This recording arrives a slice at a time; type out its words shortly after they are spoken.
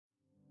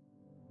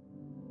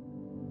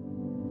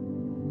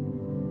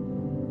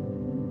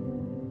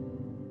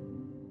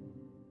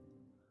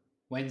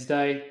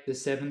Wednesday, the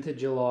 7th of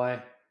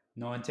July,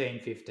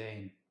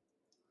 1915.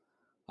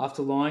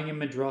 After lying in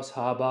Madras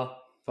Harbour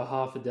for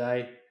half a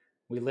day,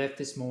 we left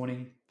this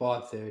morning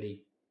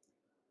 5:30,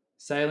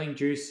 sailing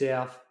due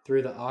south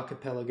through the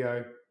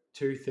archipelago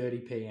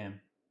 2:30 p.m.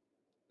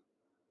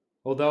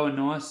 Although a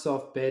nice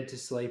soft bed to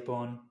sleep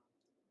on,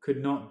 could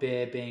not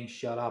bear being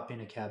shut up in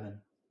a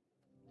cabin.